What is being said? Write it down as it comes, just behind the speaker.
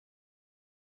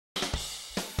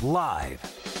live.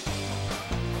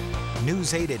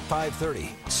 News 8 at 5:30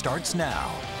 starts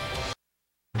now.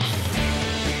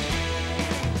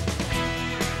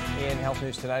 In Health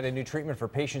News tonight, a new treatment for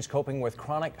patients coping with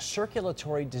chronic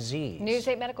circulatory disease. News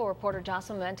 8 medical reporter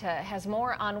Jocelyn Menta has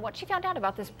more on what she found out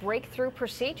about this breakthrough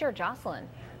procedure. Jocelyn.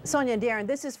 Sonia and Darren,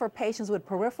 this is for patients with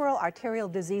peripheral arterial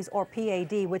disease, or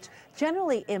PAD, which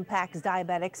generally impacts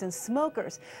diabetics and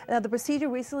smokers. Now, the procedure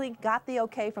recently got the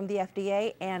okay from the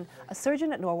FDA, and a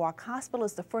surgeon at Norwalk Hospital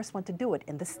is the first one to do it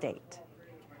in the state.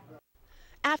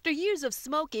 After years of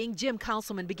smoking, Jim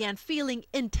Councilman began feeling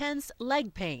intense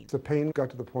leg pain. The pain got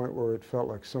to the point where it felt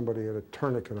like somebody had a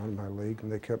tourniquet on my leg,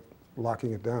 and they kept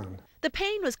locking it down. The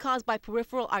pain was caused by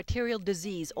peripheral arterial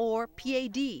disease, or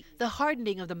PAD, the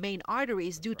hardening of the main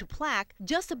arteries due to plaque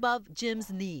just above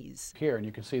Jim's knees. Here, and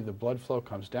you can see the blood flow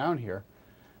comes down here,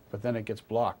 but then it gets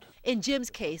blocked. In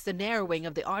Jim's case, the narrowing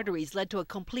of the arteries led to a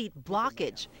complete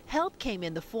blockage. Help came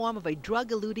in the form of a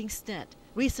drug-eluting stent,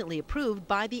 recently approved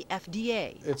by the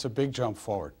FDA. It's a big jump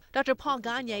forward. Dr. Paul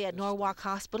Gagne at Norwalk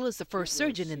Hospital is the first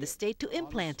surgeon in the state to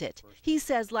implant it. He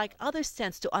says, like other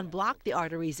stents to unblock the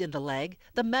arteries in the leg,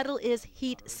 the metal is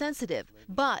heat sensitive.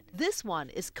 But this one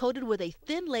is coated with a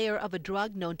thin layer of a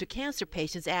drug known to cancer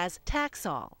patients as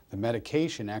Taxol. The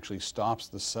medication actually stops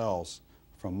the cells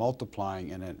from multiplying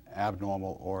in an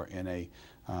abnormal or in a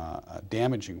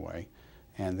damaging way,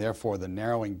 and therefore the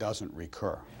narrowing doesn't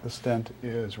recur. The stent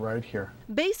is right here.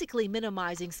 Basically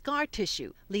minimizing scar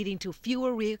tissue, leading to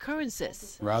fewer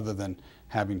reoccurrences. Rather than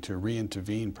having to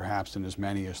re-intervene perhaps in as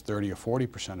many as 30 or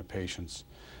 40% of patients,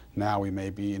 now we may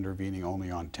be intervening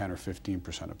only on 10 or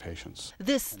 15% of patients.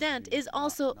 This stent is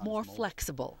also more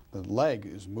flexible. The leg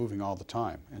is moving all the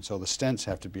time, and so the stents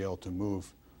have to be able to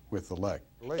move with the leg.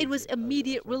 It was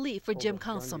immediate relief for Jim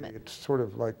Councilman. It's sort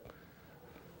of like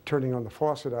turning on the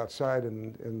faucet outside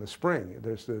in the spring.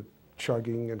 There's the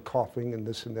chugging and coughing and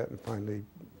this and that, and finally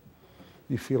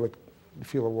you feel it, you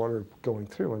feel the water going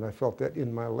through, and I felt that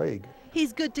in my leg.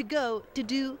 He's good to go to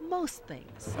do most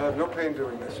things. I have no pain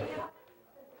doing this.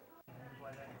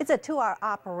 It's a 2-hour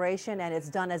operation, and it's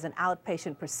done as an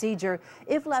outpatient procedure.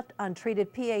 If left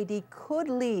untreated, PAD could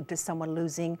lead to someone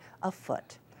losing a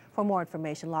foot. For more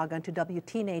information, log on to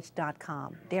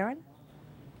WTNH.com. Darren?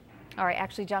 All right,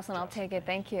 actually, Jocelyn, I'll take it.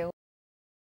 Thank you.